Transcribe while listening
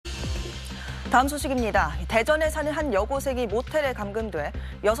다음 소식입니다. 대전에 사는 한 여고생이 모텔에 감금돼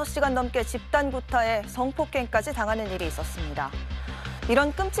 6시간 넘게 집단 구타에 성폭행까지 당하는 일이 있었습니다.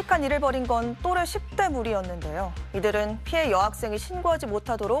 이런 끔찍한 일을 벌인 건 또래 10대 무리였는데요. 이들은 피해 여학생이 신고하지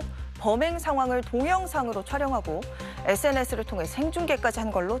못하도록 범행 상황을 동영상으로 촬영하고 SNS를 통해 생중계까지 한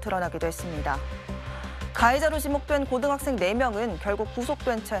걸로 드러나기도 했습니다. 가해자로 지목된 고등학생 4명은 결국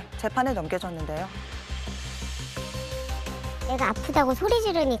구속된 채 재판에 넘겨졌는데요. 애가 아프다고 소리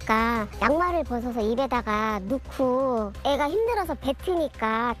지르니까 양말을 벗어서 입에다가 넣고 애가 힘들어서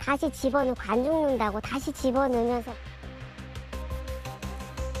뱉으니까 다시 집어넣고 안 죽는다고 다시 집어넣으면서.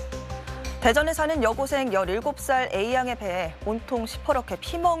 대전에 사는 여고생 17살 A양의 배에 온통 시퍼렇게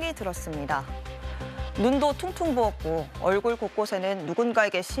피멍이 들었습니다. 눈도 퉁퉁 부었고 얼굴 곳곳에는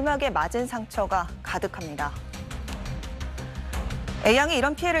누군가에게 심하게 맞은 상처가 가득합니다. A양이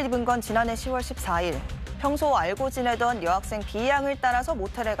이런 피해를 입은 건 지난해 10월 14일. 평소 알고 지내던 여학생 B양을 따라서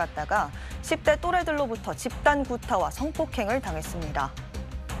모텔에 갔다가 10대 또래들로부터 집단 구타와 성폭행을 당했습니다.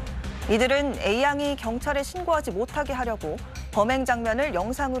 이들은 A양이 경찰에 신고하지 못하게 하려고 범행 장면을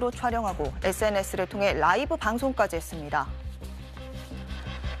영상으로 촬영하고 SNS를 통해 라이브 방송까지 했습니다.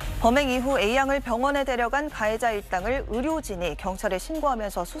 범행 이후 A양을 병원에 데려간 가해자 일당을 의료진이 경찰에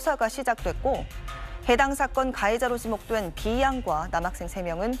신고하면서 수사가 시작됐고 해당 사건 가해자로 지목된 B양과 남학생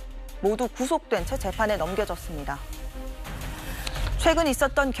 3명은 모두 구속된 채 재판에 넘겨졌습니다. 최근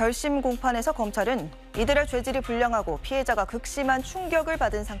있었던 결심 공판에서 검찰은 이들의 죄질이 불량하고 피해자가 극심한 충격을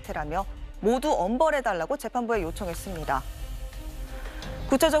받은 상태라며 모두 엄벌해달라고 재판부에 요청했습니다.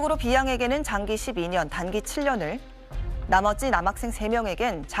 구체적으로 B양에게는 장기 12년, 단기 7년을, 나머지 남학생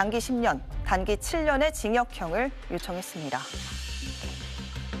 3명에겐 장기 10년, 단기 7년의 징역형을 요청했습니다.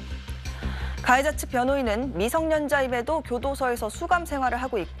 가해자 측 변호인은 미성년자임에도 교도소에서 수감 생활을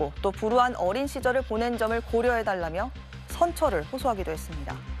하고 있고 또 불우한 어린 시절을 보낸 점을 고려해달라며 선처를 호소하기도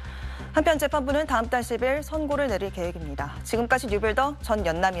했습니다. 한편 재판부는 다음 달 10일 선고를 내릴 계획입니다. 지금까지 뉴빌더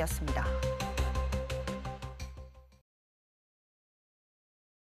전연남이었습니다.